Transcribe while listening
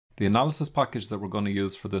The analysis package that we're going to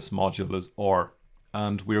use for this module is R,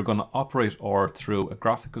 and we're going to operate R through a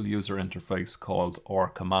graphical user interface called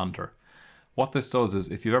Rcmdr. What this does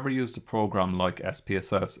is, if you've ever used a program like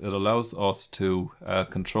SPSS, it allows us to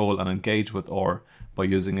control and engage with R by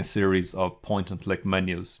using a series of point and click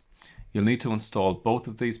menus. You'll need to install both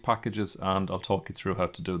of these packages, and I'll talk you through how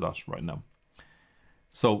to do that right now.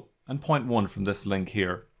 So, in point 1 from this link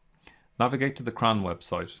here, navigate to the CRAN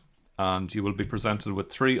website, and you will be presented with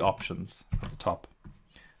 3 options at the top.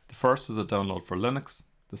 The first is a download for Linux,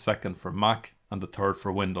 the second for Mac, and the third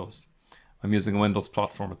for Windows. I'm using a Windows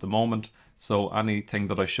platform at the moment, so anything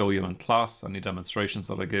that I show you in class, any demonstrations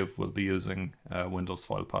that I give, will be using Windows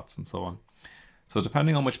file paths and so on. So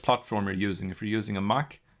depending on which platform you're using, if you're using a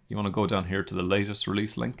Mac, you want to go down here to the latest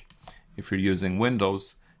release link. If you're using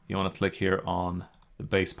Windows, you want to click here on the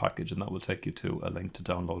base package, and that will take you to a link to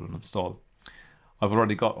download and install. I've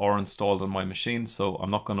already got R installed on my machine, so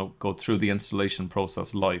I'm not going to go through the installation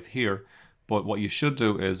process live here. But what you should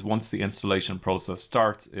do is, once the installation process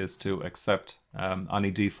starts, is to accept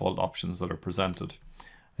any default options that are presented.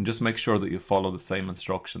 And just make sure that you follow the same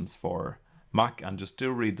instructions for Mac, and just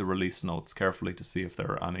do read the release notes carefully to see if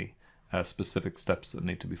there are any specific steps that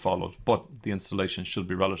need to be followed. But the installation should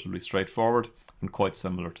be relatively straightforward and quite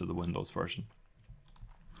similar to the Windows version.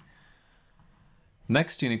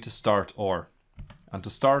 Next, you need to start R. And to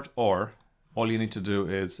start R, all you need to do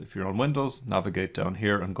is, if you're on Windows, navigate down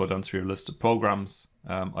here and go down through your list of programs.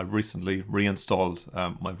 I've recently reinstalled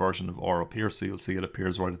my version of R up here, so you'll see it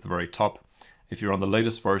appears right at the very top. If you're on the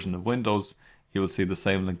latest version of Windows, you will see the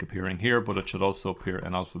same link appearing here, but it should also appear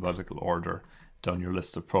in alphabetical order down your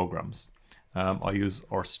list of programs. I use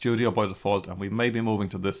RStudio by default, and we may be moving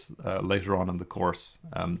to this later on in the course,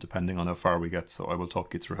 depending on how far we get, so I will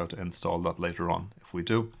talk you through how to install that later on if we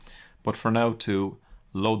do. But for now, to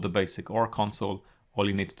load the basic R console, all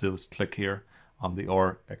you need to do is click here on the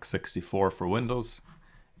RX64 for Windows,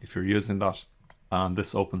 if you're using that, and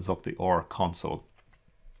this opens up the R console.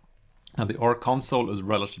 And the R console is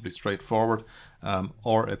relatively straightforward.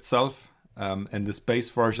 R itself, in this base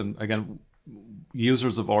version, again,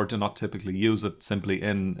 users of R do not typically use it simply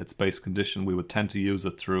in its base condition. We would tend to use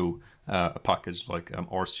it through a package like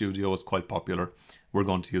RStudio is quite popular. We're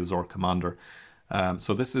going to use Rcommander.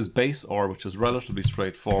 So this is base R, which is relatively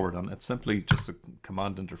straightforward, and it's simply just a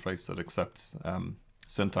command interface that accepts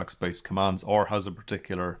syntax-based commands. R has a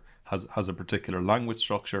particular language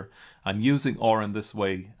structure, and using R in this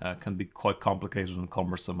way can be quite complicated and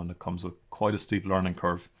cumbersome, and it comes with quite a steep learning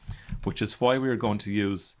curve, which is why we are going to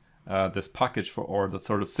use this package for R that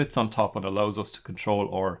sort of sits on top and allows us to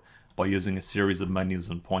control R by using a series of menus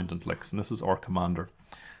and point and clicks, and this is Rcommander.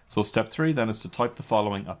 So step 3 then is to type the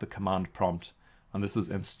following at the command prompt, and this is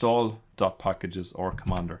install.packages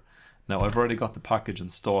Rcommander. Now I've already got the package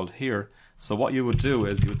installed here, so what you would do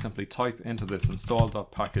is you would simply type into this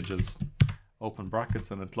install.packages, open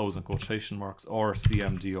brackets and then close and quotation marks,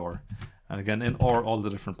 Rcmdr. And again, in R, all the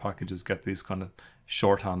different packages get these kind of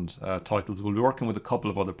shorthand titles. We'll be working with a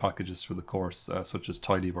couple of other packages through the course, such as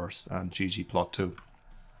tidyverse and ggplot2.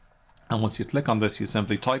 And once you click on this, you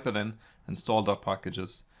simply type it in,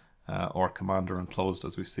 install.packages Rcommander, and closed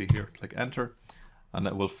as we see here. Click enter, and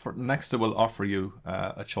it will next it will offer you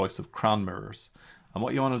a choice of CRAN mirrors. And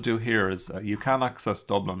what you want to do here is you can access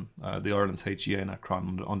Dublin, the Ireland's HEAnet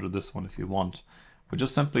CRAN under this one if you want. But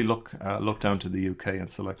just simply look down to the UK and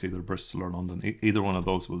select either Bristol or London. Either one of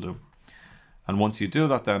those will do. And once you do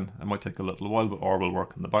that, then it might take a little while, but R will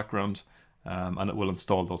work in the background, and it will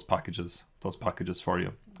install those packages for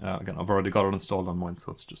you. Again, I've already got it installed on mine,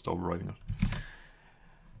 so it's just overriding it.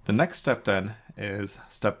 The next step then is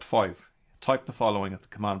step 5. Type the following at the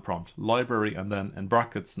command prompt, library, and then in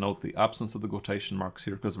brackets note the absence of the quotation marks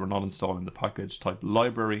here because we're not installing the package. Type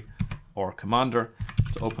library Rcommander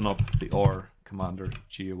to open up the Rcommander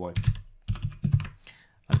GUI.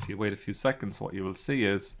 And if you wait a few seconds, what you will see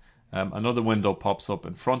is another window pops up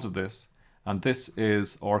in front of this, and this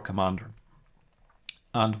is Rcommander.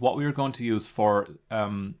 And what we are going to use for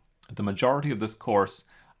the majority of this course,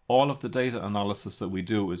 all of the data analysis that we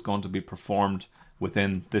do is going to be performed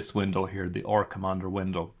within this window here, the Rcommander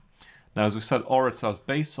window. Now, as we said, R itself,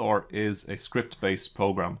 base R is a script-based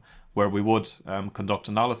program where we would conduct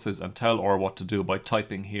analysis and tell R what to do by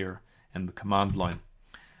typing here in the command line.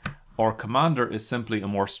 Rcommander is simply a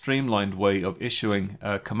more streamlined way of issuing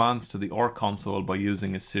commands to the R console by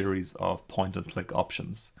using a series of point and click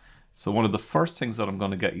options. So one of the first things that I'm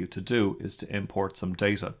going to get you to do is to import some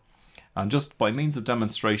data. And just by means of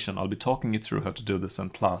demonstration, I'll be talking you through how to do this in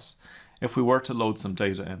class. If we were to load some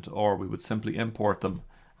data into R, we would simply import them.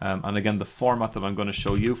 And again, the format that I'm going to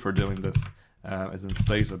show you for doing this is in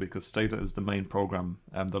Stata, because Stata is the main program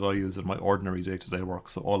that I use in my ordinary day-to-day work.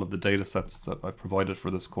 So all of the data sets that I've provided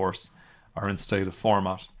for this course are in Stata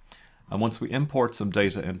format. And once we import some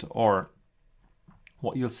data into R,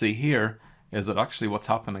 what you'll see here is that actually what's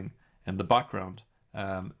happening in the background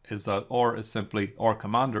is that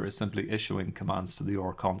Rcommander is simply issuing commands to the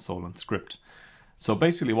R console and script. So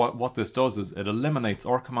basically what this does is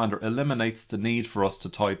Rcommander eliminates the need for us to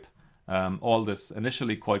type all this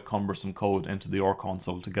initially quite cumbersome code into the R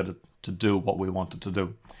console to get it to do what we want it to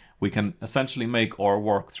do. We can essentially make R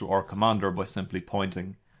work through Rcommander by simply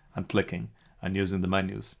pointing and clicking and using the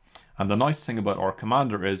menus. And the nice thing about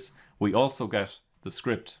Rcommander is we also get the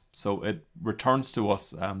script. So it returns to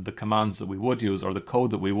us the commands that we would use, or the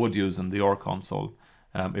code that we would use in the R console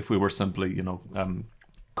if we were simply,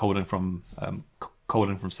 coding from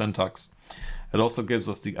syntax. It also gives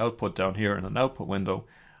us the output down here in an output window,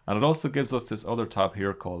 and it also gives us this other tab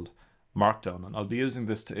here called Markdown. And I'll be using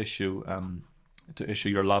this to issue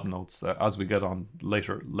your lab notes as we get on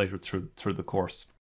later through the course.